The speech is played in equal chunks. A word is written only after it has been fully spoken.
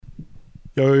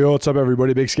Yo, what's up,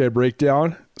 everybody? Big Sky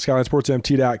Breakdown,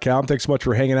 SkylineSportsMT.com. Thanks so much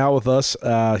for hanging out with us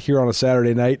here on a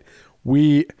Saturday night.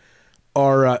 We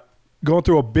are going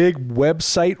through a big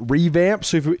website revamp.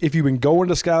 So if you've been going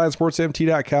to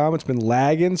SkylineSportsMT.com, it's been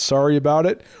lagging. Sorry about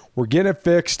it. We're getting it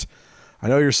fixed. I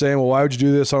know you're saying, well, why would you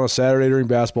do this on a Saturday during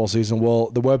basketball season? Well,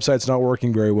 the website's not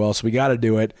working very well, so we got to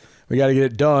do it. We got to get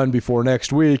it done before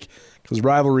next week because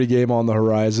rivalry game on the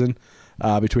horizon.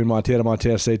 Between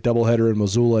Montana State doubleheader in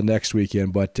Missoula next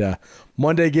weekend. But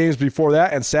Monday games before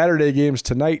that and Saturday games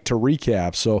tonight to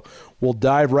recap. So we'll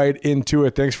dive right into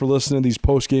it. Thanks for listening to these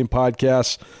post-game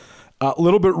podcasts. A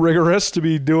little bit rigorous to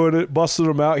be doing it, busting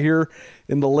them out here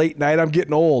in the late night. I'm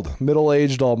getting old,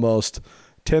 middle-aged almost.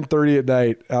 10:30 at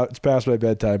night. It's past my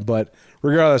bedtime. But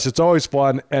regardless, it's always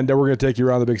fun, and we're going to take you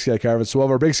around the Big Sky Conference. So we'll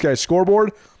have our Big Sky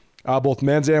scoreboard, both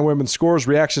men's and women's scores,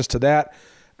 reactions to that.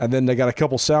 And then they got a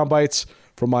couple sound bites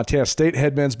from Montana State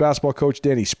head men's basketball coach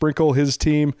Danny Sprinkle. His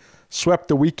team swept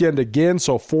the weekend again,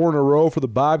 so 4 in a row for the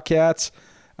Bobcats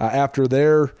after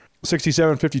their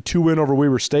 67-52 win over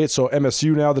Weber State. So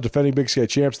MSU now the defending Big Sky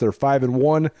champs. They're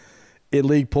 5-1 in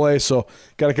league play. So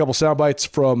got a couple sound bites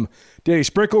from Danny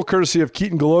Sprinkle, courtesy of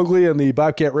Keaton Galogli and the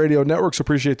Bobcat Radio Network. So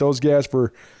appreciate those guys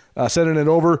for sending it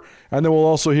over. And then we'll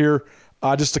also hear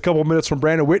just a couple minutes from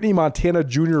Brandon Whitney, Montana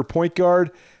junior point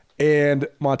guard, and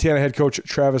Montana head coach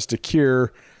Travis DeCure.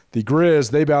 The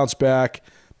Griz, they bounce back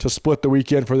to split the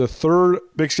weekend for the third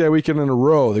Big Sky weekend in a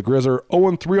row. The Griz are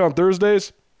 0-3 on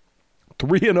Thursdays,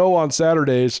 3-0 on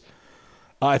Saturdays.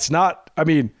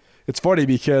 It's funny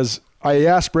because I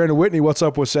asked Brandon Whitney what's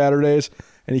up with Saturdays,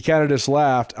 and he kind of just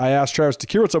laughed. I asked Travis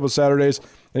DeCure what's up with Saturdays,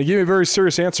 and he gave me a very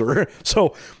serious answer.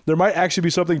 So there might actually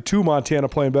be something to Montana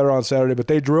playing better on Saturday, but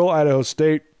they drill Idaho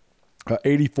State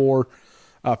 84-55.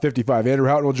 Andrew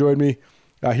Houghton will join me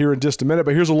here in just a minute.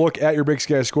 But here's a look at your Big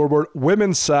Sky scoreboard.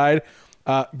 Women's side,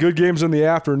 good games in the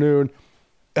afternoon.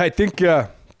 I think,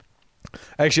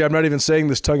 actually, I'm not even saying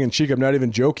this tongue-in-cheek. I'm not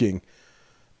even joking.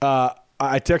 I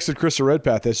texted Krista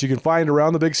Redpath this. You can find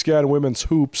Around the Big Sky and Women's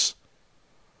Hoops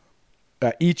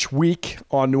each week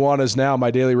on Nuanez Now, my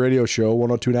daily radio show,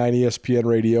 102.9 ESPN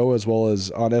Radio, as well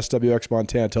as on SWX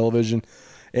Montana Television.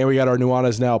 And we got our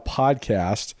Nuanez Now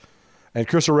podcast. And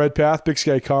Krista Redpath, Big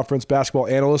Sky Conference basketball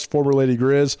analyst, former Lady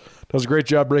Griz, does a great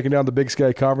job breaking down the Big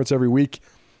Sky Conference every week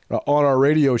on our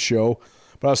radio show.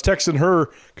 But I was texting her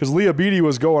because Leah Beatty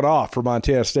was going off for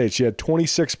Montana State. She had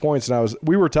 26 points, and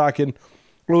we were talking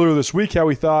earlier this week how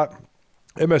we thought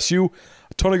MSU,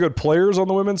 a ton of good players on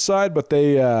the women's side, but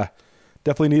they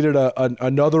definitely needed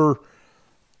another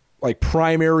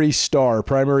primary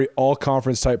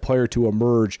all-conference type player to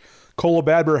emerge. Cola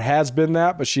Badber has been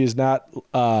that, but she is not.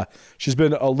 She's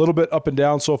been a little bit up and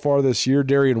down so far this year.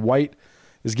 Darian White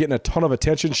is getting a ton of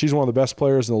attention. She's one of the best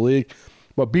players in the league.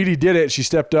 But Beatty did it. She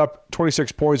stepped up,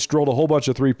 26 points, drilled a whole bunch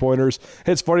of three-pointers.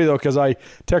 It's funny, though, because I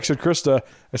texted Krista.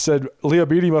 I said, Leah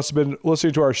Beatty must have been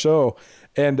listening to our show.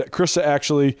 And Krista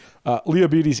actually, Leah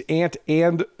Beatty's aunt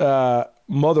and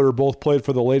mother both played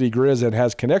for the Lady Griz and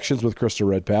has connections with Krista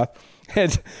Redpath.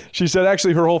 And she said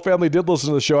actually her whole family did listen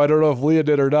to the show. I don't know if Leah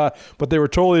did or not, but they were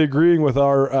totally agreeing with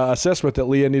our assessment that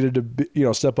Leah needed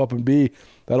to step up and be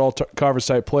that all-conference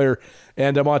type player.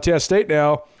 And Montana State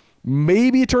now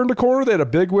maybe turned a corner. They had a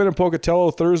big win in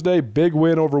Pocatello Thursday, big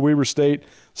win over Weber State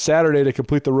Saturday to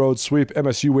complete the road sweep.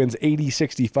 MSU wins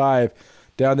 80-65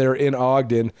 down there in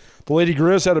Ogden. The Lady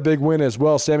Griz had a big win as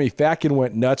well. Sammy Fatkin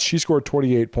went nuts. She scored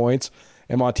 28 points.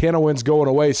 And Montana wins going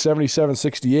away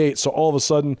 77-68. So all of a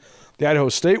sudden, the Idaho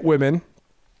State women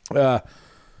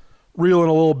reeling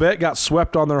a little bit, got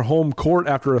swept on their home court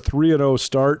after a 3-0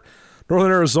 start.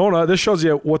 Northern Arizona, this shows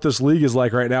you what this league is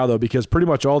like right now, though, because pretty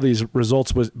much all these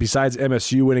results, besides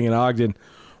MSU winning in Ogden,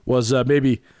 was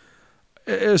certainly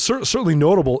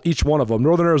notable, each one of them.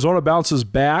 Northern Arizona bounces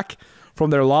back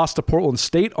from their loss to Portland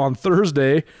State on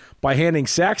Thursday by handing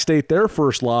Sac State their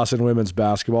first loss in women's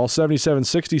basketball,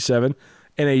 77-67.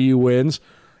 NAU wins.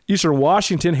 Eastern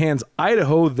Washington hands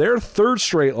Idaho their third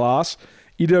straight loss.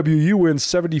 EWU wins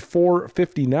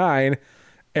 74-59.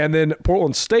 And then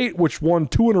Portland State, which won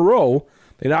 2 in a row,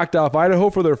 they knocked off Idaho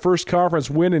for their first conference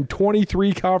win in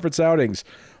 23 conference outings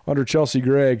under Chelsea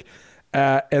Gregg.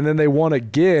 And then they won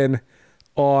again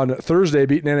on Thursday,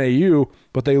 beating NAU,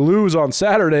 but they lose on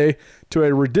Saturday to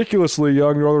a ridiculously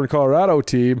young Northern Colorado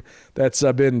team that's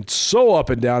been so up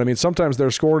and down. I mean, sometimes they're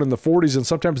scoring in the 40s and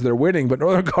sometimes they're winning, but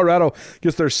Northern Colorado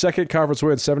gets their second conference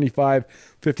win,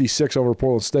 75-56 over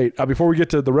Portland State. Before we get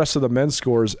to the rest of the men's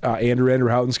scores, Andrew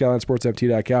Houghton,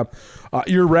 SkylineSportsMT.com,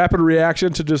 your rapid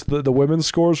reaction to just the women's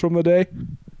scores from the day?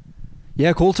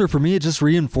 Yeah, Colter, for me, it just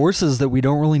reinforces that we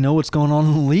don't really know what's going on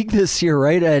in the league this year,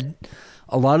 right?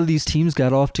 A lot of these teams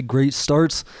got off to great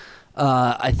starts.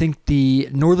 I think the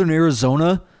Northern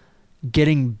Arizona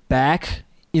getting back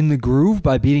in the groove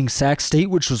by beating Sac State,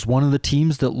 which was one of the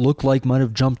teams that looked like might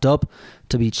have jumped up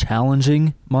to be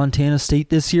challenging Montana State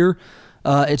this year.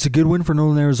 It's a good win for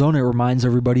Northern Arizona. It reminds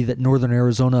everybody that Northern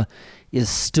Arizona is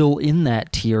still in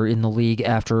that tier in the league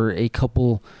after a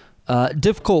couple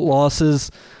difficult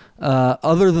losses.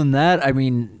 Other than that, I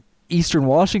mean, Eastern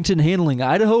Washington handling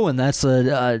Idaho, and that's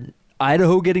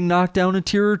Idaho getting knocked down a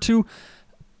tier or two.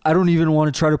 I don't even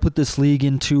want to try to put this league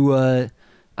into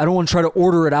I don't want to try to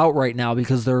order it out right now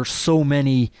because there are so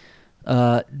many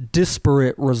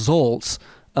disparate results,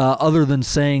 other than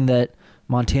saying that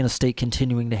Montana State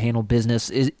continuing to handle business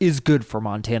is good for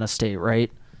Montana State,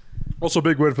 right? Also a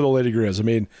big win for the Lady Griz. I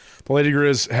mean, the Lady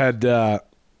Griz had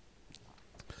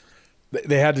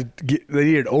they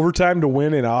needed overtime to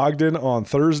win in Ogden on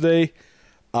Thursday.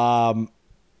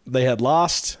 They had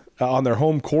lost on their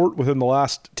home court within the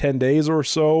last 10 days or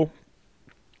so,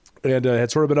 and had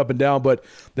sort of been up and down, but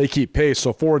they keep pace.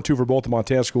 So 4-2 for both the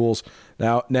Montana schools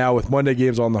now with Monday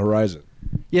games on the horizon.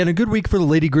 Yeah, and a good week for the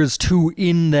Lady Griz too,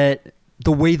 in that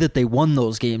the way that they won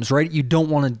those games, right? You don't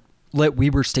want to let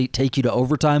Weber State take you to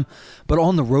overtime, but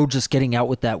on the road, just getting out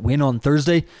with that win on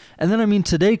Thursday. And then, I mean,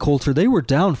 today, Colter, they were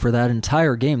down for that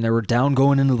entire game. They were down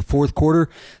going into the fourth quarter.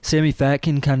 Sammy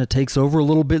Fatkin kind of takes over a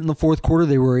little bit in the fourth quarter.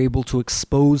 They were able to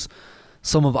expose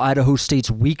some of Idaho State's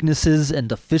weaknesses and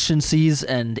deficiencies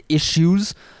and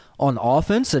issues on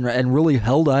offense and really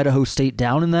held Idaho State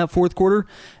down in that fourth quarter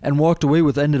and walked away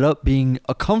with ended up being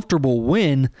a comfortable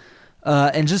win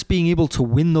and just being able to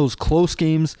win those close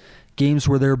games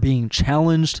where they're being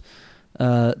challenged.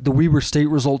 The Weber State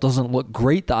result doesn't look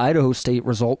great. The Idaho State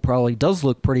result probably does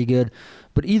look pretty good.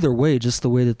 But either way, just the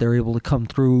way that they're able to come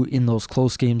through in those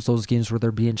close games, those games where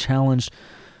they're being challenged,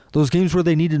 those games where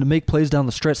they needed to make plays down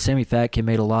the stretch, Sammy Fatkin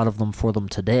made a lot of them for them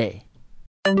today.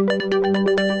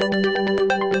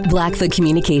 Blackfoot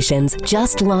Communications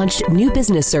just launched new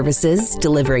business services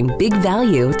delivering big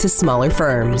value to smaller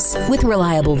firms. With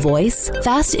reliable voice,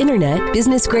 fast internet,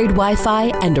 business-grade Wi-Fi,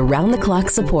 and around-the-clock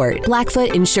support,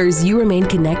 Blackfoot ensures you remain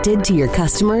connected to your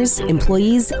customers,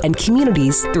 employees, and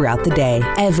communities throughout the day,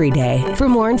 every day. For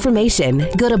more information,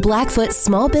 go to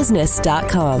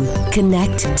blackfootsmallbusiness.com.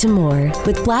 Connect to more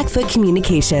with Blackfoot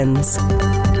Communications.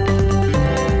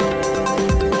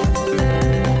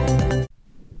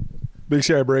 Big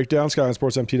Sky Breakdown,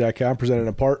 SkylineSportsMT.com, presented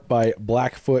in part by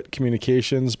Blackfoot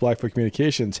Communications. Blackfoot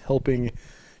Communications helping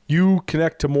you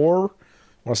connect to more.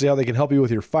 Want to see how they can help you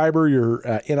with your fiber, your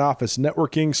in-office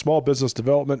networking, small business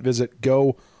development? Visit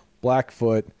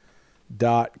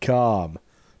goblackfoot.com.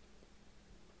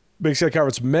 Big Sky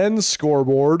Conference men's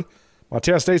scoreboard.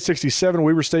 Montana State 67,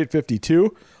 Weber State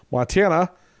 52.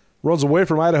 Montana runs away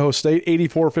from Idaho State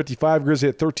 84-55. Griz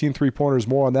hit 13 3-pointers.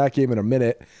 More on that game in a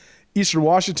minute. Eastern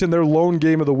Washington, their lone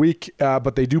game of the week,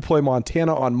 but they do play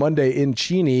Montana on Monday in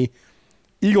Cheney.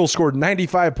 Eagles scored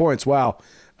 95 points, wow,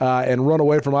 and run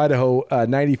away from Idaho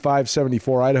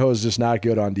 95-74. Idaho is just not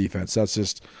good on defense. That's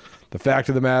just the fact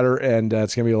of the matter, and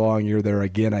it's going to be a long year there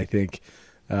again, I think,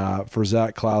 for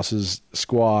Zach Klaus's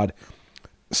squad.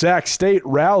 Sac State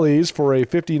rallies for a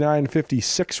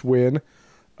 59-56 win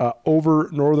over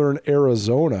Northern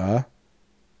Arizona.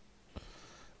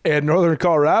 And Northern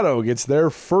Colorado gets their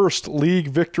first league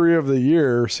victory of the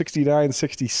year,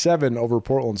 69-67 over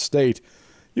Portland State.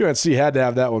 UNC had to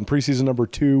have that one, preseason number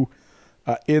 2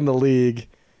 in the league.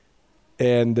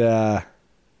 And 0-5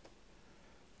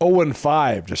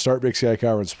 to start Big Sky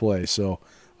Conference play. So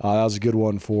that was a good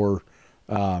one for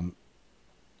Northern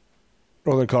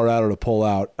Colorado to pull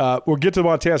out. We'll get to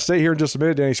Montana State here in just a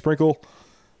minute. Danny Sprinkle,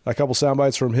 a couple sound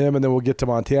bites from him, and then we'll get to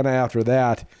Montana after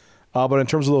that. But in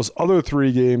terms of those other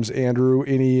 3 games, Andrew,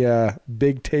 any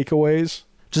big takeaways?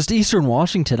 Just Eastern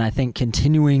Washington, I think,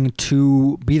 continuing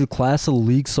to be the class of the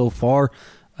league so far.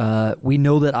 We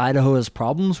know that Idaho has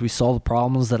problems. We saw the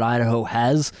problems that Idaho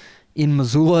has in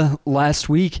Missoula last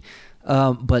week.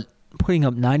 But putting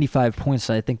up 95 points,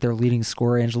 I think their leading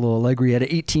scorer, Angelo Allegri, had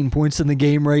 18 points in the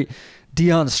game, right?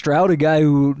 Deion Stroud, a guy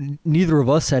who neither of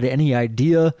us had any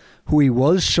idea who he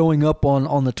was, showing up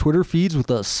on the Twitter feeds with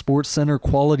a Sports Center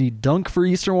quality dunk for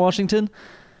Eastern Washington.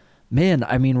 Man,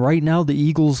 I mean, right now the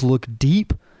Eagles look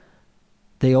deep.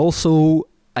 They also,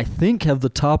 I think, have the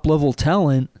top-level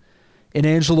talent in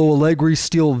Angelo Allegri,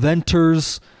 Steele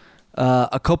Venters,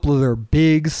 a couple of their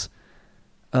bigs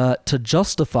to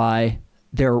justify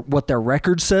what their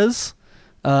record says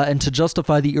and to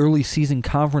justify the early season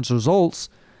conference results,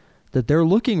 that they're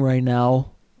looking right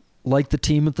now like the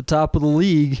team at the top of the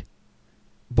league,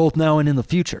 both now and in the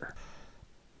future.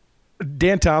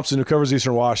 Dan Thompson, who covers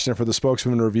Eastern Washington for the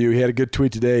Spokesman Review, he had a good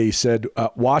tweet today. He said,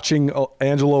 watching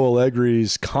Angelo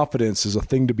Allegri's confidence is a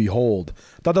thing to behold.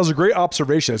 I thought that was a great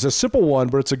observation. It's a simple one,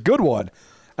 but it's a good one.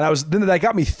 And then that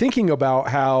got me thinking about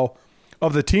how,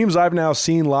 of the teams I've now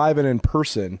seen live and in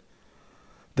person,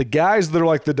 the guys that are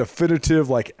like the definitive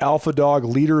like alpha dog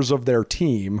leaders of their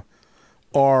team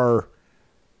are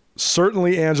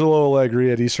certainly Angelo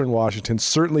Allegri at Eastern Washington,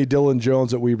 certainly Dylan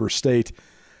Jones at Weber State.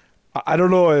 I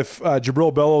don't know if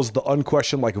Jabril Bellows the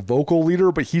unquestioned like vocal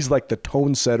leader, but he's like the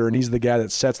tone setter, and he's the guy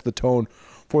that sets the tone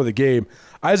for the game.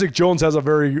 Isaac Jones has a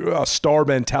very star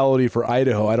mentality for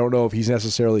Idaho. I don't know if he's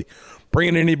necessarily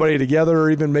bringing anybody together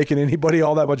or even making anybody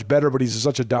all that much better, but he's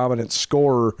such a dominant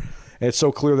scorer, and it's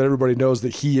so clear that everybody knows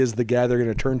that he is the guy they're going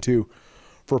to turn to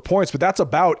for points. But that's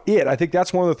about it. I think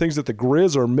that's one of the things that the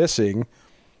Griz are missing.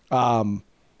 NAU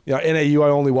I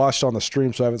only watched on the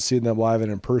stream, so I haven't seen them live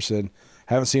and in person.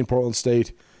 Haven't seen Portland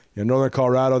State. Northern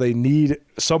Colorado, they need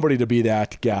somebody to be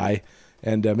that guy,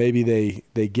 and maybe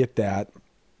they get that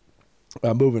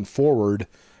moving forward,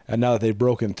 and now that they've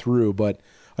broken through. But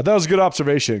I thought it was a good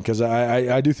observation, because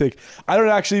I do think – I don't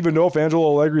actually even know if Angelo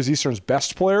Allegri is Eastern's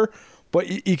best player,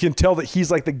 but you can tell that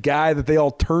he's like the guy that they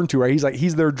all turn to, right?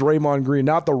 He's their Draymond Green,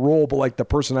 not the role, but like the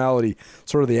personality,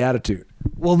 sort of the attitude.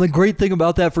 Well, and the great thing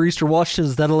about that for Eastern Washington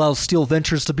is that allows Steel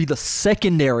Ventures to be the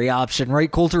secondary option, right,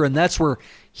 Colter? And that's where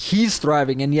he's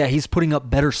thriving. And, yeah, he's putting up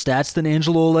better stats than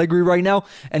Angelo Allegri right now,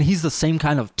 and he's the same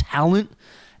kind of talent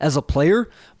as a player,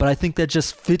 but I think that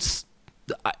just fits.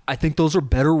 I think those are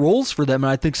better roles for them,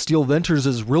 and I think Steel Ventures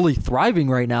is really thriving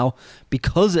right now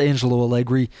because Angelo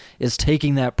Allegri is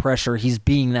taking that pressure. He's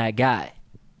being that guy.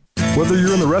 Whether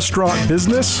you're in the restaurant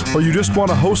business or you just want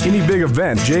to host any big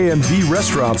event, J&V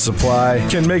Restaurant Supply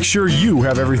can make sure you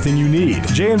have everything you need.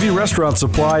 J&V Restaurant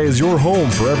Supply is your home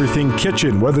for everything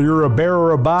kitchen. Whether you're a bear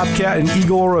or a bobcat, an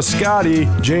eagle or a Scotty,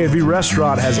 J&V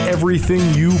Restaurant has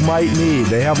everything you might need.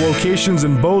 They have locations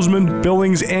in Bozeman,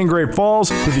 Billings, and Great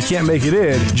Falls. If you can't make it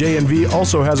in, J&V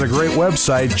also has a great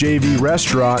website,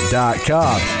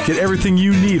 jvrestaurant.com. Get everything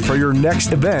you need for your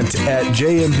next event at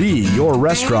J&V, your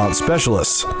restaurant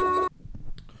specialists.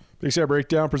 Big Sky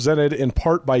Breakdown presented in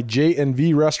part by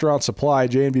J&V Restaurant Supply.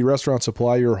 J&V Restaurant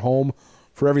Supply, your home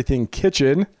for everything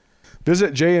kitchen.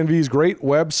 Visit J&V's great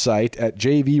website at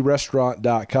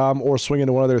jvrestaurant.com or swing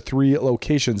into one of their 3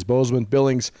 locations, Bozeman,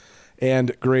 Billings,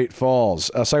 and Great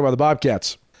Falls. Let's talk about the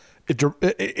Bobcats.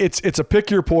 It's a pick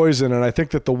your poison, and I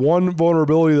think that the one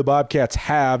vulnerability the Bobcats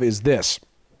have is this.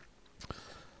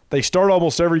 They start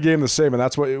almost every game the same, and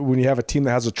that's what, when you have a team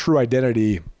that has a true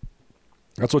identity,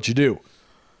 that's what you do.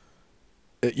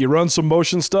 You run some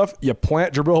motion stuff, you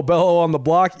plant Jabril Bello on the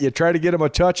block, you try to get him a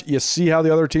touch, you see how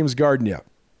the other team's guarding you.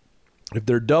 If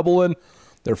they're doubling,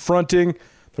 they're fronting,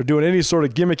 they're doing any sort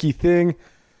of gimmicky thing,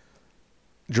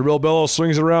 Jabril Bello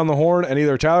swings it around the horn, and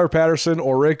either Tyler Patterson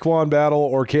or Raekwon Battle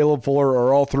or Caleb Fuller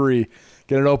or all 3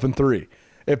 get an open 3.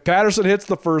 If Patterson hits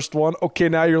the first one, okay,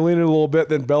 now you're leaning a little bit,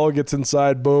 then Bello gets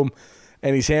inside, boom,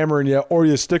 and he's hammering you, or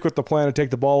you stick with the plan and take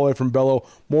the ball away from Bello.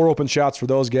 More open shots for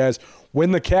those guys.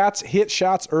 When the Cats hit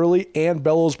shots early and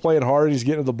Bello's playing hard and he's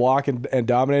getting to the block and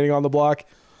dominating on the block,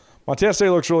 Montana State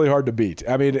looks really hard to beat.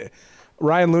 I mean,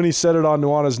 Ryan Looney said it on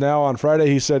Nuanez Now on Friday.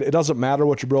 He said it doesn't matter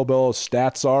what Jabril Bello's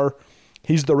stats are.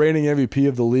 He's the reigning MVP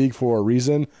of the league for a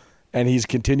reason, and he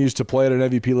continues to play at an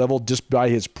MVP level just by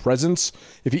his presence.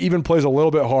 If he even plays a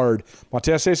little bit hard,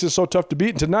 Montana State is so tough to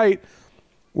beat. And tonight,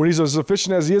 when he's as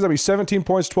efficient as he is, 17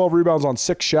 points, 12 rebounds on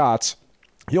 6 shots.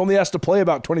 He only has to play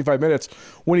about 25 minutes.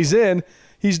 When he's in,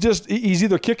 he's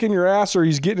either kicking your ass or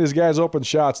he's getting his guys open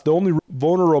shots. The only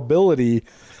vulnerability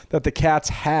that the Cats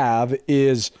have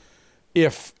is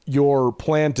if your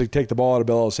plan to take the ball out of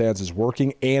Bello's hands is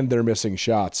working and they're missing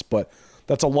shots. But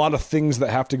that's a lot of things that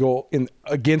have to go in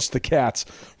against the Cats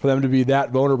for them to be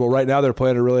that vulnerable. Right now they're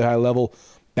playing at a really high level.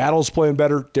 Battle's playing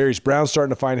better. Darius Brown's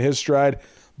starting to find his stride.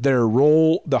 Their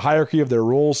role, the hierarchy of their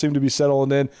roles seem to be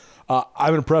settling in.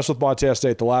 I'm impressed with Montana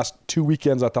State. The last 2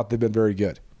 weekends, I thought they've been very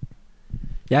good.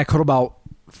 Yeah, I caught about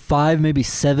 5, maybe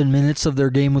 7 minutes of their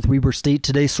game with Weber State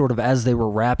today, sort of as they were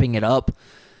wrapping it up.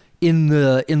 In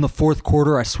the fourth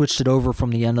quarter, I switched it over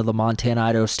from the end of the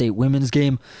Montana-Idaho State women's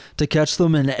game to catch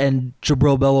them, and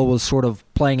Jabril Bello was sort of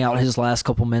playing out his last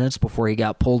couple minutes before he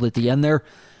got pulled at the end there.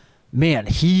 Man,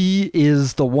 he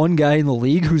is the one guy in the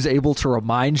league who's able to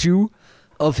remind you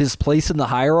of his place in the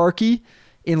hierarchy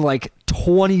in like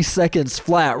 20 seconds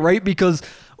flat, right? Because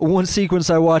one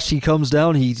sequence I watched, he comes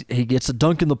down, he gets a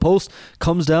dunk in the post,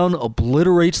 comes down,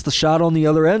 obliterates the shot on the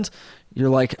other end.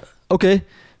 You're like, okay,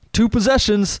 2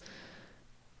 possessions.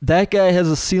 that guy has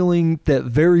a ceiling that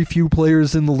very few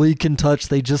players in the league can touch.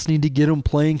 They just need to get him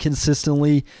playing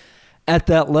consistently at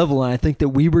that level. And I think that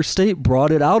Weber State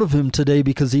brought it out of him today,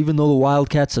 because even though the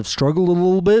Wildcats have struggled a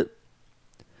little bit,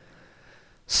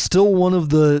 still one of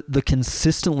the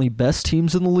consistently best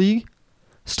teams in the league,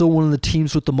 still one of the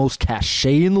teams with the most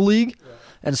cachet in the league,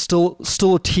 and still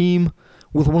a team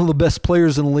with one of the best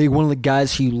players in the league, one of the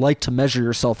guys who you like to measure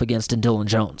yourself against in Dylan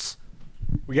Jones.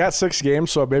 We got 6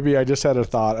 games, so maybe I just had a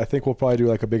thought. I think we'll probably do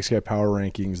like a Big Sky Power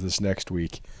Rankings this next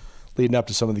week, leading up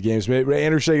to some of the games. Maybe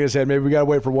Andrew's shaking his head. Maybe we got to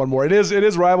wait for one more. It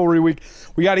is rivalry week.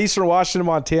 We got Eastern Washington,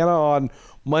 Montana on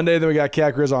Monday, then we got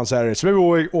Cat Griz on Saturday. So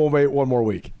maybe we'll wait one more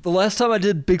week. The last time I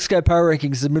did Big Sky Power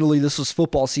Rankings, admittedly, this was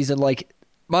football season. Like,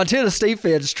 Montana State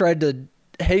fans tried to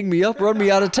hang me up, run me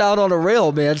out of town on a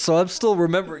rail, man. So I'm still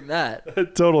remembering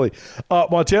that. Totally.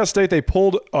 Montana State, they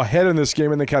pulled ahead in this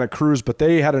game and then kind of cruised, but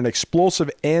they had an explosive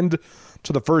end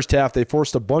to the first half. They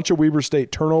forced a bunch of Weber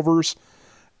State turnovers,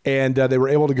 and they were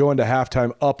able to go into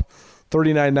halftime up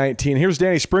 39-19. Here's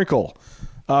Danny Sprinkle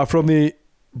from the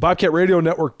Bobcat Radio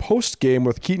Network post game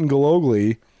with Keaton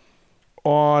Galogly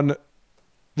on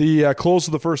the close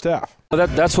of the first half.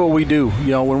 That's what we do. You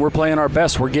know, when we're playing our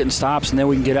best, we're getting stops, and then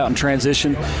we can get out and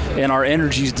transition, and our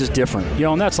energy is just different. You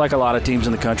know, and that's like a lot of teams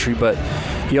in the country. But,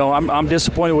 you know, I'm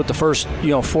disappointed with the first,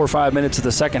 4 or 5 minutes of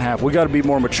the second half. We got to be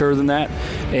more mature than that,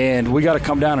 and we got to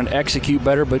come down and execute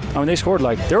better. But, I mean, they scored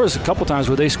there was a couple times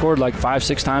where they scored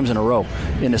 5-6 times in a row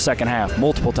in the second half,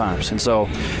 multiple times. And so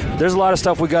there's a lot of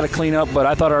stuff we got to clean up, but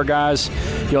I thought our guys,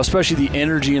 especially the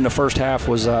energy in the first half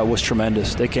was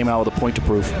tremendous. They came out with a point to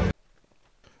prove.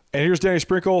 And here's Danny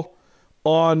Sprinkle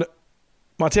on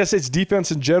Montana State's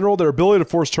defense in general, their ability to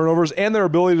force turnovers, and their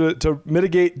ability to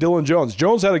mitigate Dylan Jones.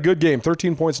 Jones had a good game,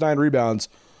 13 points, 9 rebounds,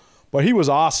 but he was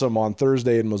awesome on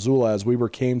Thursday in Missoula as Weber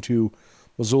came to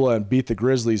Missoula and beat the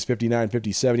Grizzlies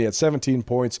 59-57. He had 17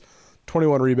 points,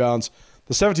 21 rebounds.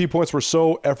 The 17 points were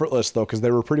so effortless, though, because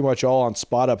they were pretty much all on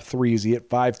spot-up threes. He hit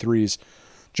 5 threes.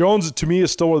 Jones, to me,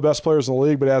 is still one of the best players in the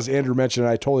league, but as Andrew mentioned,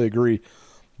 and I totally agree,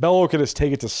 Bello can just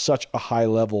take it to such a high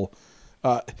level,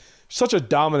 such a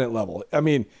dominant level. I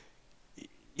mean,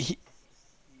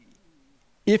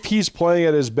 if he's playing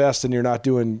at his best and you're not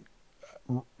giving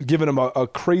him a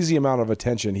crazy amount of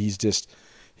attention, he can just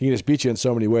beat you in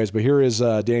so many ways. But here is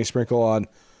Danny Sprinkle on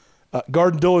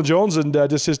guarding Dylan Jones and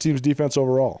just his team's defense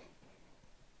overall.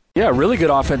 Yeah, really good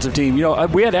offensive team.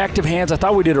 We had active hands. I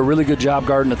thought we did a really good job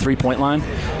guarding the three-point line.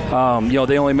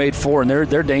 They only made 4, and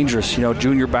they're dangerous.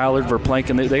 Junior Ballard,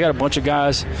 Verplank, they got a bunch of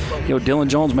guys. Dylan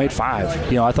Jones made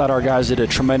 5. I thought our guys did a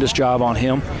tremendous job on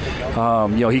him.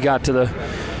 He got to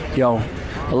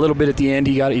a little bit at the end.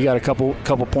 He got a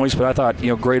couple points, but I thought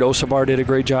Great Osabar did a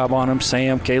great job on him.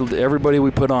 Sam, Caleb, everybody we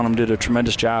put on him did a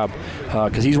tremendous job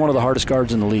because he's one of the hardest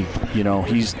guards in the league.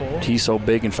 He's so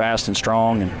big and fast and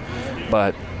strong,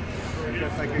 but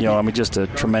just a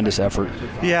tremendous effort.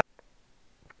 Yeah.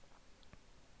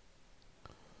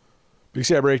 Big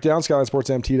Sky Breakdown,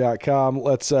 SkylineSportsMT.com.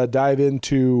 Let's dive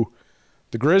into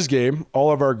the Griz game.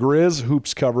 All of our Griz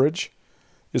hoops coverage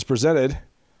is presented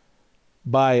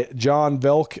by John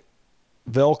Velk-Law.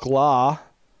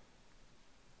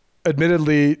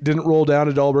 Admittedly, didn't roll down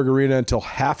to Dahlberg Arena until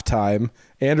halftime.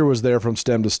 Andrew was there from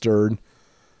stem to stern.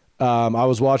 I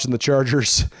was watching the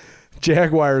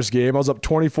Chargers-Jaguars game. I was up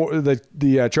 24.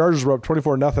 The Chargers were up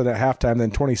 24-0 at halftime,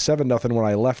 then 27-0 when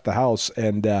I left the house.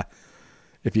 And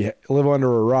if you live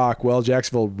under a rock, well,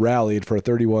 Jacksonville rallied for a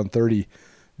 31-30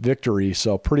 victory.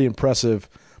 So pretty impressive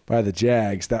by the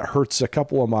Jags. That hurts a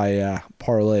couple of my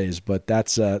parlays, but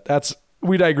that's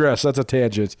we digress. That's a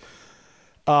tangent.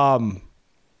 But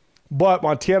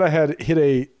Montana had hit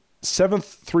a 7th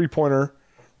three-pointer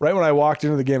right when I walked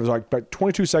into the game. It was about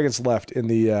 22 seconds left in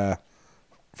the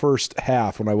first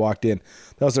half when I walked in.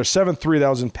 That was their 7th three. That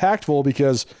was impactful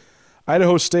because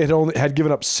Idaho State had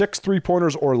given up 6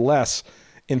 three-pointers or less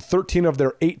in 13 of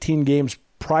their 18 games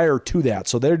prior to that.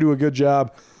 So they do a good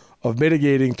job of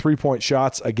mitigating three-point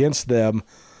shots against them.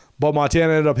 But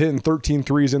Montana ended up hitting 13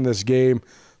 threes in this game.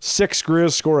 6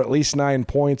 Griz score at least 9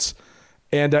 points.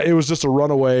 And it was just a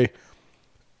runaway.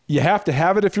 You have to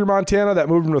have it if you're Montana. That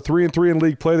moved them to 3-3 in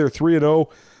league play. They're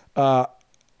 3-0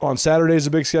 on Saturdays,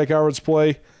 the Big Sky Conference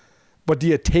play. But do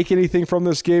you take anything from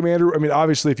this game, Andrew? I mean,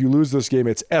 obviously, if you lose this game,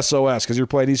 it's SOS because you're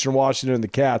playing Eastern Washington and the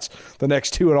Cats the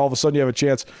next 2, and all of a sudden you have a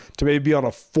chance to maybe be on a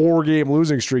 4-game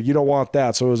losing streak. You don't want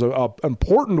that. So it was an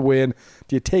important win.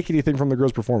 Do you take anything from the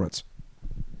Griz performance?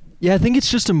 Yeah, I think it's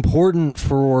just important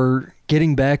for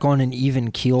getting back on an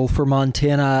even keel for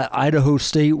Montana. Idaho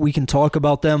State, we can talk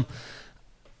about them.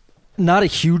 Not a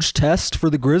huge test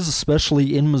for the Griz,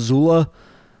 especially in Missoula.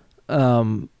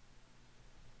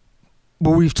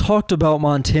 But we've talked about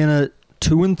Montana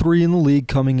 2-3 in the league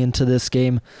coming into this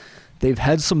game. They've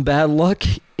had some bad luck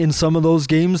in some of those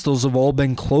games. Those have all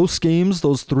been close games,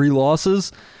 those 3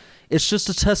 losses. It's just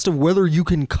a test of whether you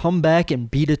can come back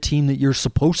and beat a team that you're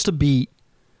supposed to beat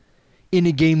in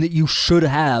a game that you should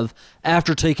have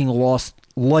after taking a loss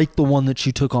like the one that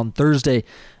you took on Thursday.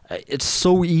 It's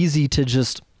so easy to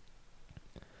just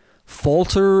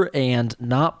falter and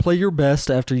not play your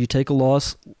best after you take a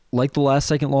loss like the last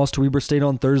second loss to Weber State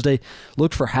on Thursday.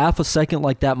 Looked for half a second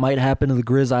like that might happen to the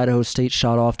Griz. Idaho State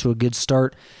shot off to a good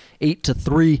start,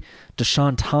 8-3.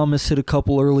 Deshaun Thomas hit a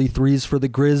couple early threes for the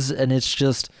Griz, and it's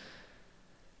just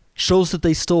shows that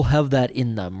they still have that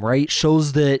in them, right?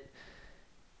 Shows that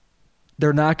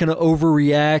they're not going to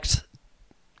overreact.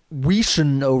 We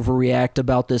shouldn't overreact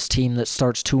about this team that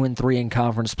starts 2-3 in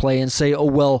conference play and say, oh,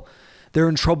 well, they're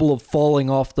in trouble of falling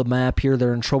off the map here.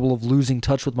 They're in trouble of losing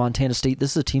touch with Montana State.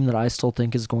 This is a team that I still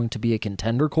think is going to be a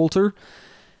contender, Colter,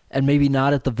 and maybe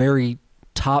not at the very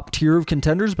top tier of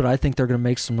contenders, but I think they're going to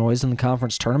make some noise in the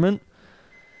conference tournament.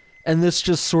 And this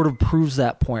just sort of proves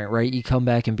that point, right? You come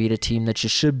back and beat a team that you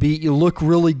should beat. You look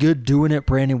really good doing it.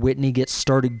 Brandon Whitney gets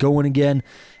started going again.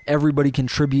 Everybody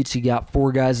contributes. You got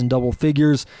 4 guys in double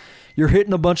figures. You're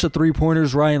hitting a bunch of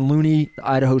three-pointers. Ryan Looney,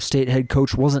 Idaho State head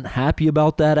coach, wasn't happy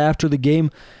about that after the game.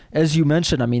 As you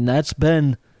mentioned, I mean, that's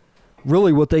been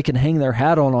really what they can hang their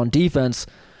hat on defense.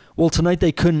 Well, tonight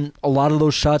they couldn't. A lot of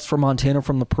those shots from Montana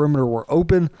from the perimeter were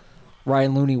open.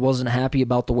 Ryan Looney wasn't happy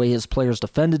about the way his players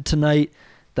defended tonight.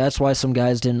 That's why some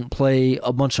guys didn't play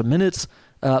a bunch of minutes.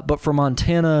 But for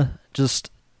Montana, just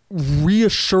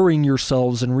reassuring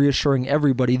yourselves and reassuring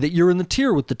everybody that you're in the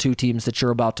tier with the 2 teams that you're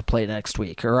about to play next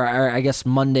week, or I guess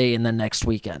Monday and then next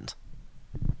weekend.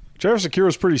 Travis Secure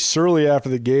was pretty surly after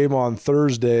the game on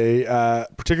Thursday,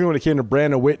 particularly when it came to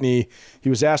Brandon Whitney. He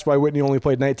was asked why Whitney only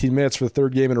played 19 minutes for the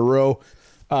 3rd game in a row.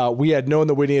 We had known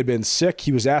that Whitney had been sick.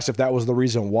 He was asked if that was the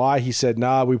reason why. He said,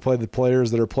 nah, we play the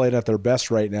players that are playing at their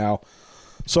best right now.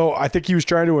 So I think he was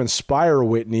trying to inspire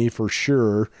Whitney for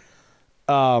sure.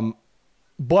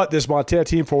 But this Montana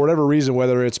team, for whatever reason,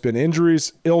 whether it's been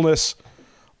injuries, illness,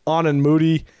 Anand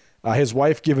Moody, his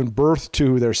wife giving birth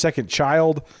to their 2nd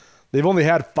child, they've only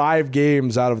had 5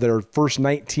 games out of their first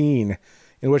 19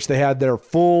 in which they had their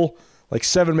full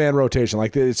 7-man rotation.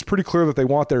 It's pretty clear that they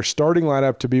want their starting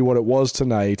lineup to be what it was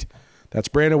tonight. That's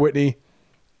Brandon Whitney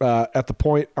at the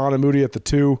point, Anand Moody at the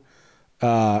 2,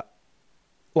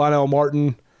 Lionel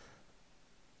Martin,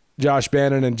 Josh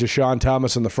Bannon, and Deshaun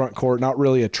Thomas in the front court. Not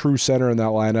really a true center in that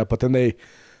lineup, but then they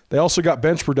also got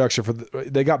bench production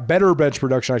they got better bench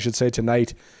production, I should say,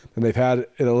 tonight than they've had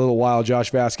in a little while. Josh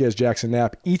Vasquez, Jackson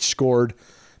Knapp each scored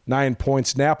 9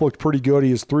 points. Knapp looked pretty good.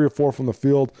 He is 3 of 4 from the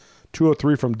field, 2 of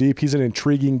 3 from deep. He's an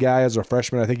intriguing guy as a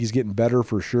freshman. I think he's getting better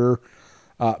for sure.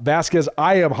 Vasquez,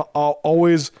 I have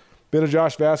always been a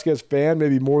Josh Vasquez fan,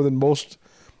 maybe more than most.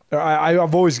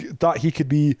 I've always thought he could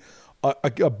be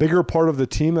a bigger part of the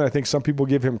team than I think some people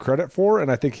give him credit for,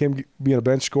 and I think him being a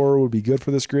bench scorer would be good for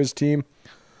this Griz team.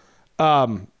 But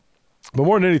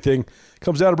more than anything, it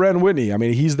comes down to Brandon Whitney. I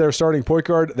mean, he's their starting point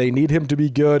guard. They need him to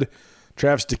be good.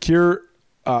 Travis DeCure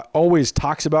always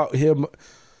talks about him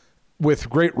with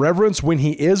great reverence when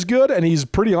he is good, and he's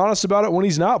pretty honest about it when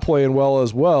he's not playing well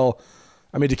as well.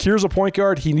 I mean, DeCure's a point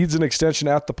guard. He needs an extension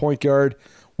at the point guard.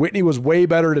 Whitney was way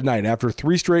better tonight. After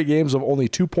 3 straight games of only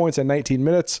 2 points in 19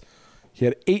 minutes, he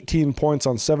had 18 points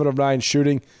on 7 of 9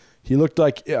 shooting. He looked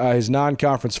like his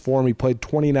non-conference form. He played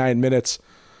 29 minutes.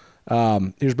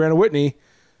 Here's Brandon Whitney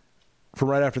from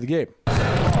right after the game.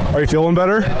 Are you feeling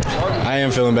better? I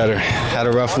am feeling better. Had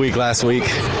a rough week last week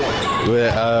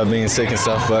with being sick and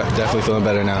stuff, but definitely feeling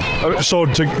better now. So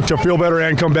to feel better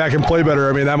and come back and play better,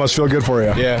 I mean, that must feel good for you.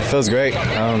 Yeah, it feels great.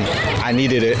 I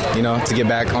needed it, to get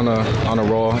back on a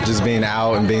roll, just being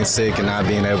out and being sick and not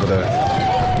being able to,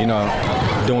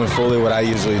 doing fully what I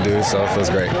usually do, so it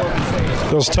feels great.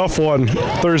 It was a tough one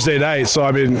Thursday night, so,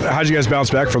 I mean, how'd you guys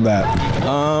bounce back from that?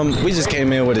 We just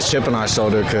came in with a chip on our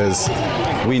shoulder because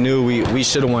we knew we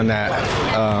should have won that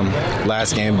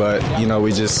last game, but,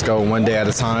 we just go one day at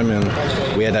a time, and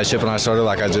we had that chip on our shoulder,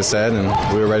 like I just said, and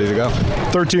we were ready to go.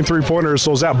 13 three-pointers,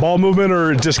 so is that ball movement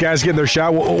or just guys getting their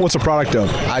shot? What's the product of?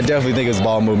 I definitely think it's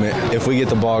ball movement. If we get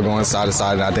the ball going side to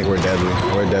side, I think we're deadly.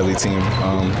 We're a deadly team.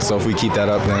 So if we keep that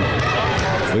up, then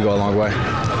we go a long way.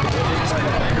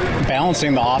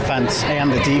 balancing the offense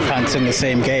and the defense in the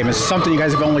same game is something you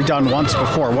guys have only done once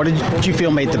before. What did you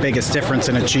feel made the biggest difference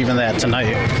in achieving that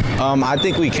tonight? I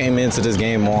think we came into this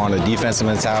game more on a defensive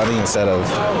mentality instead of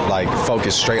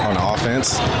focused straight on the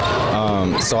offense.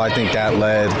 So I think that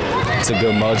led to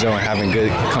good mojo and having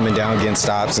good coming down, getting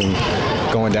stops, and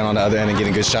going down on the other end and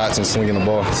getting good shots and swinging the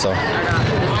ball. So.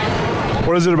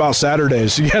 What is it about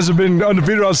Saturdays? You guys have been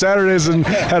undefeated on Saturdays and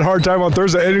had a hard time on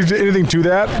Thursday. Anything to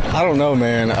that? I don't know,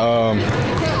 man.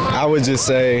 I would just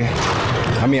say,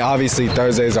 obviously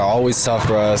Thursdays are always tough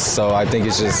for us, so I think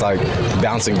it's just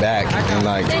bouncing back,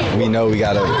 and we know we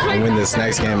got to win this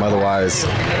next game, otherwise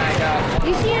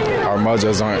our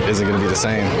mojos isn't going to be the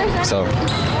same. So.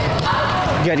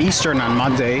 You got Eastern on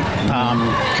Monday.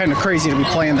 Kind of crazy to be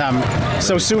playing them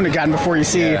so soon again before you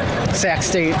see Sac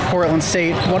State, Portland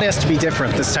State. What has to be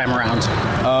different this time around?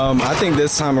 I think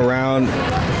this time around,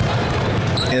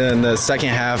 in the second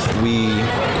half, we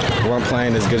weren't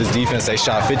playing as good as defense. They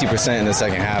shot 50% in the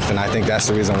second half, and I think that's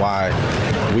the reason why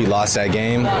we lost that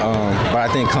game. But I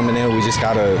think coming in, we just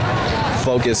got to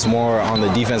focus more on the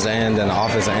defensive end and the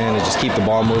offensive end and just keep the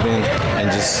ball moving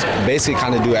and just basically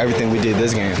kind of do everything we did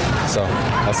this game. So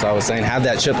that's what I was saying. Have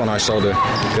that chip on our shoulder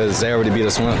because they already beat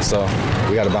us once, so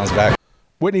we got to bounce back.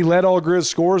 Whitney led all Griz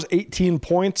scores, 18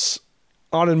 points.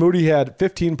 Auden Moody had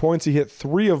 15 points. He hit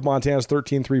 3 of Montana's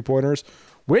 13 three-pointers.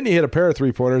 Whitney hit a pair of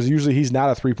three-pointers. Usually he's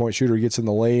not a three-point shooter. He gets in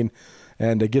the lane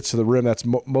and gets to the rim. That's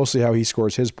mostly how he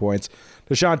scores his points.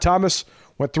 Deshaun Thomas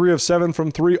went 3 of 7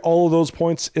 from 3. All of those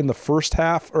points in the first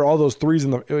half, or all those threes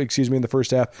in the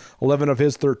first half. 11 of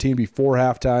his 13 before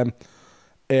halftime.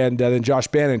 And then Josh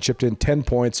Bannon chipped in 10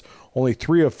 points. Only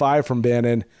 3 of 5 from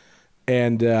Bannon.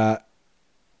 And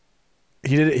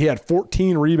he had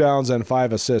 14 rebounds and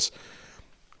 5 assists.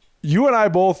 You and I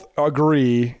both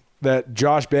agree that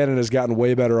Josh Bannon has gotten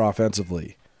way better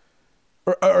offensively,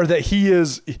 or that he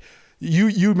is.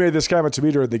 You made this comment to me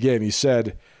during the game. You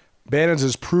said Bannon's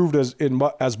has proved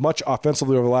as much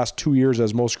offensively over the last 2 years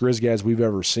as most Griz guys we've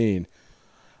ever seen.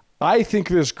 I think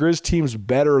this Griz team's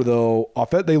better though.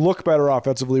 They look better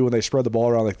offensively when they spread the ball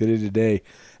around like they did today,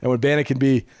 and when Bannon can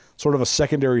be sort of a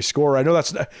secondary scorer. I know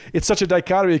it's such a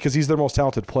dichotomy because he's their most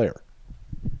talented player.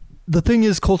 The thing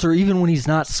is, Colter, even when he's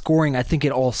not scoring, I think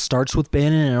it all starts with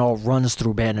Bannon and it all runs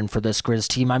through Bannon for this Griz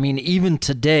team. Even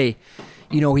today,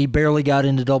 he barely got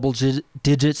into double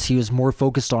digits. He was more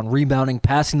focused on rebounding,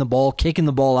 passing the ball, kicking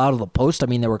the ball out of the post.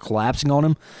 They were collapsing on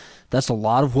him. That's a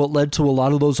lot of what led to a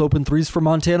lot of those open threes for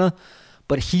Montana.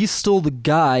 But he's still the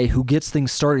guy who gets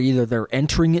things started. Either they're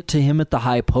entering it to him at the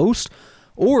high post,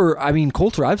 or,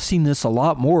 Colter, I've seen this a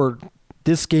lot more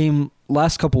this game,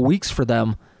 last couple weeks for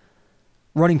them,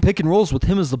 running pick and rolls with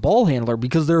him as the ball handler,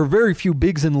 because there are very few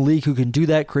bigs in the league who can do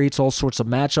that. Creates all sorts of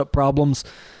matchup problems.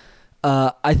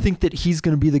 I think that he's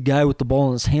going to be the guy with the ball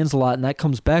in his hands a lot, and that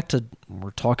comes back to,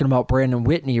 we're talking about Brandon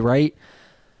Whitney, right?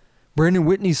 Brandon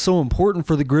Whitney's so important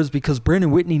for the Griz because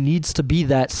Brandon Whitney needs to be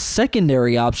that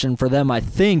secondary option for them. I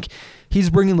think he's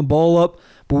bringing the ball up,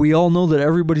 but we all know that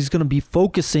everybody's going to be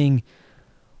focusing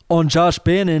on Josh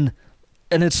Bannon.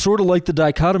 And it's sort of like the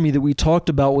dichotomy that we talked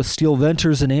about with Steele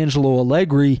Venters and Angelo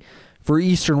Allegri for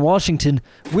Eastern Washington.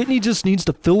 Whitney just needs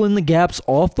to fill in the gaps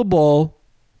off the ball,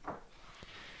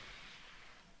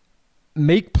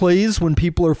 make plays when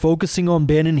people are focusing on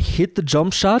Bannon, hit the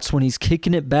jump shots when he's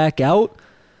kicking it back out,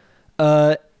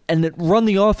 and run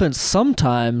the offense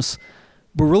sometimes.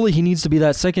 But really, he needs to be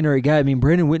that secondary guy.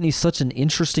 Brandon Whitney's such an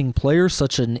interesting player,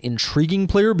 such an intriguing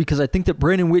player, because I think that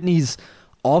Brandon Whitney's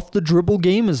off the dribble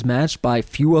game is matched by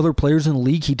few other players in the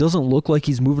league. He doesn't look like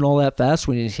he's moving all that fast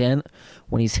when he's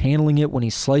handling it, when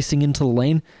he's slicing into the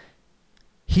lane.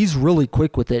 He's really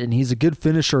quick with it, and he's a good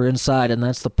finisher inside, and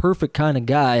that's the perfect kind of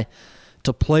guy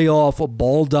to play off a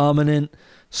ball-dominant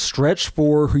stretch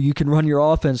four who you can run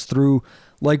your offense through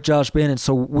like Josh Bannon.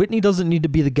 So Whitney doesn't need to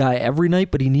be the guy every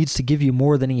night, but he needs to give you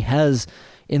more than he has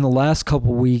in the last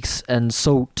couple weeks, and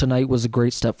so tonight was a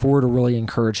great step forward, a really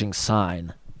encouraging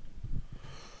sign.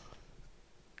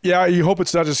 Yeah, you hope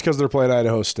it's not just because they're playing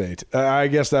Idaho State. I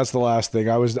guess that's the last thing.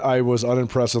 I was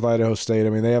unimpressed with Idaho State.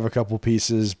 They have a couple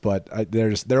pieces, but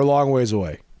they're a long ways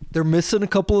away. They're missing a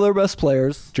couple of their best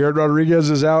players. Jared Rodriguez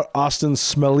is out. Austin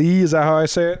Smelly, is that how I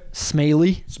say it?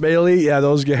 Smaley, yeah,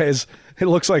 those guys. It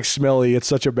looks like Smelly. It's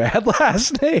such a bad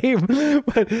last name,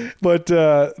 but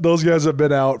those guys have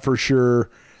been out for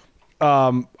sure.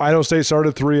 Idaho State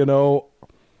started 3-0.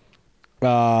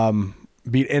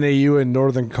 Beat NAU in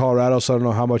Northern Colorado, so I don't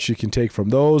know how much you can take from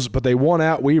those. But they won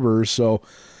at Weber, so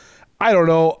I don't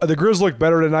know. The Griz look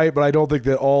better tonight, but I don't think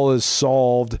that all is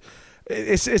solved.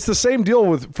 It's the same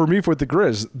deal for me with the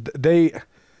Griz.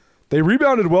 They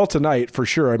rebounded well tonight, for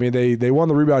sure. I mean, they won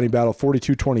the rebounding battle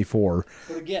 42-24.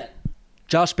 But again,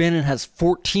 Josh Bannon has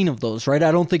 14 of those, right?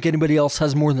 I don't think anybody else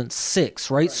has more than 6,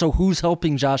 right? So who's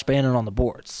helping Josh Bannon on the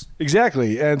boards?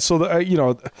 Exactly. And so,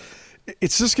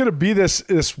 it's just going to be this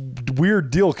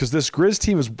weird deal because this Griz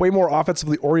team is way more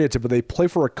offensively oriented, but they play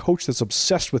for a coach that's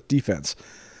obsessed with defense.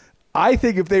 I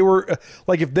think if they were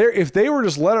if they were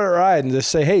just let it ride and just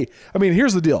say, hey, I mean,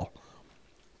 here's the deal.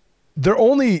 Their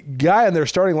only guy in their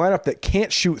starting lineup that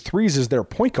can't shoot threes is their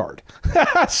point guard.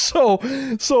 So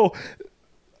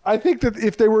I think that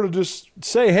if they were to just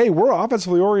say, hey, we're an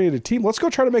offensively oriented team, let's go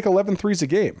try to make 11 threes a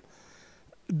game.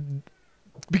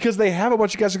 Because they have a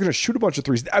bunch of guys who are going to shoot a bunch of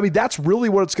threes. I mean, that's really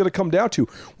what it's going to come down to.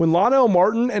 When Lonell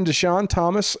Martin and Deshaun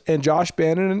Thomas and Josh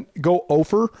Bannon go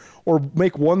 0 or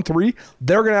make 1 3,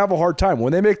 they're going to have a hard time.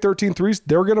 When they make 13 threes,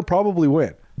 they're going to probably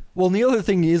win. Well, and the other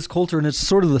thing is, Colter, and it's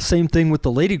sort of the same thing with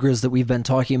the Lady Griz that we've been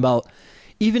talking about.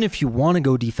 Even if you want to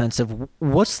go defensive,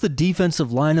 what's the defensive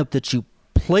lineup that you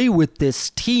play with this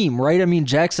team, right? I mean,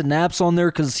 Jackson Knapp's on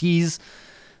there because he's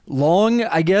long,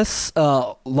 I guess.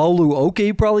 Laulu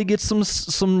Oke probably gets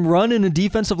some run in a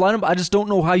defensive lineup. I just don't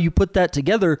know how you put that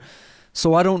together,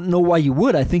 so I don't know why you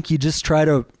would. I think you just try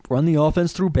to run the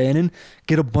offense through Bannon,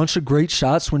 get a bunch of great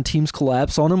shots when teams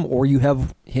collapse on him, or you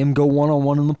have him go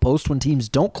one-on-one in the post when teams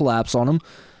don't collapse on him,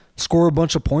 score a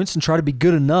bunch of points, and try to be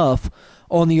good enough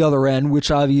on the other end,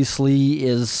 which obviously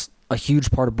is a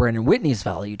huge part of Brandon Whitney's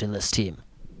value to this team.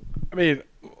 I mean,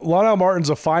 Lonell Martin's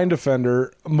a fine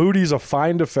defender. Moody's a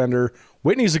fine defender.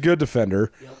 Whitney's a good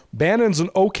defender. Yep. Bannon's an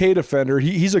okay defender.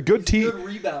 He's a good team.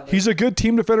 He's a good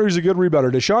team defender. He's a good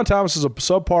rebounder. Deshaun Thomas is a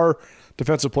subpar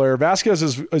defensive player. Vasquez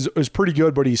is pretty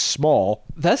good, but he's small.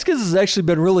 Vasquez has actually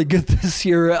been really good this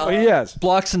year. He has.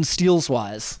 Blocks and steals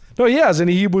wise. No, he has, and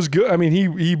he was good. I mean,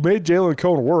 he made Jalen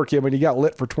Cone work. I mean, he got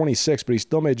lit for 26, but he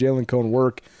still made Jalen Cone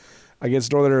work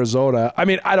against Northern Arizona. I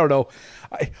mean, I don't know.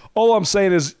 All I'm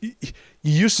saying is, you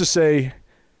used to say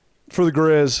for the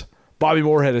Griz, Bobby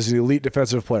Moorhead is an elite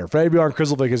defensive player. Fabian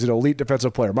Krizelvik is an elite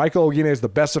defensive player. Michael Ogine is the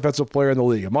best defensive player in the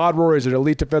league. Ahmad Rory is an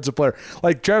elite defensive player.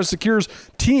 Like Travis Secure's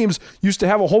teams used to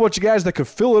have a whole bunch of guys that could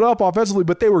fill it up offensively,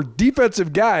 but they were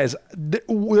defensive guys.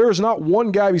 There is not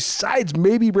one guy besides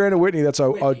maybe Brandon Whitney that's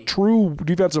a true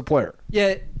defensive player.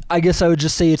 Yeah, I guess I would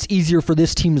just say it's easier for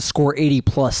this team to score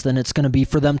 80-plus than it's going to be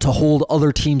for them to hold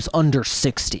other teams under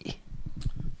 60.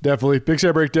 Definitely. Big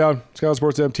Sky Breakdown,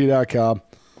 SkylineSportsMT.com.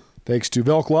 Thanks to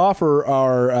Velk Law for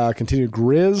our continued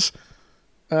Griz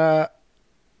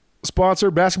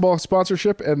sponsor, basketball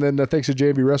sponsorship, and then thanks to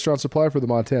J&B Restaurant Supply for the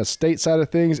Montana State side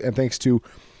of things, and thanks to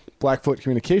Blackfoot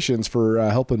Communications for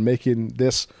helping making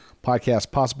this podcast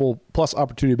possible, plus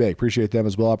Opportunity Bank. Appreciate them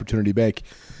as well. Opportunity Bank,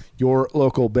 your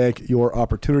local bank, your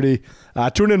opportunity.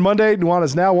 Tune in Monday,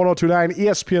 Nuanez Now, 102.9,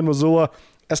 ESPN Missoula,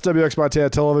 SWX Montana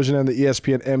Television, and the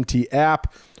ESPN MT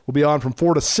app. We'll be on from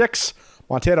 4 to 6.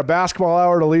 Montana Basketball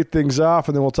Hour to lead things off,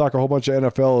 and then we'll talk a whole bunch of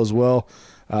NFL as well.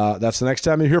 That's the next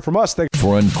time you hear from us.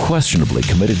 For unquestionably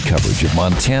committed coverage of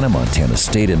Montana, Montana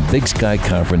State, and Big Sky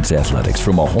Conference athletics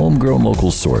from a homegrown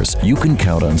local source, you can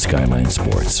count on Skyline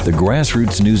Sports. The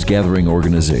grassroots news gathering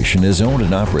organization is owned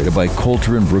and operated by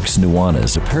Colter and Brooks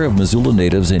Nuanez, a pair of Missoula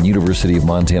natives and University of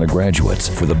Montana graduates.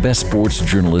 For the best sports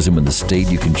journalism in the state,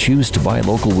 you can choose to buy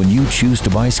local when you choose to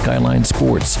buy Skyline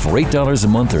Sports. For $8 a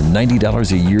month or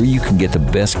 $90 a year, you can get the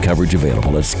best coverage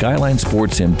available at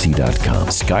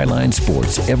SkylineSportsMT.com. Skyline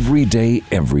Sports, every day,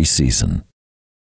 every season.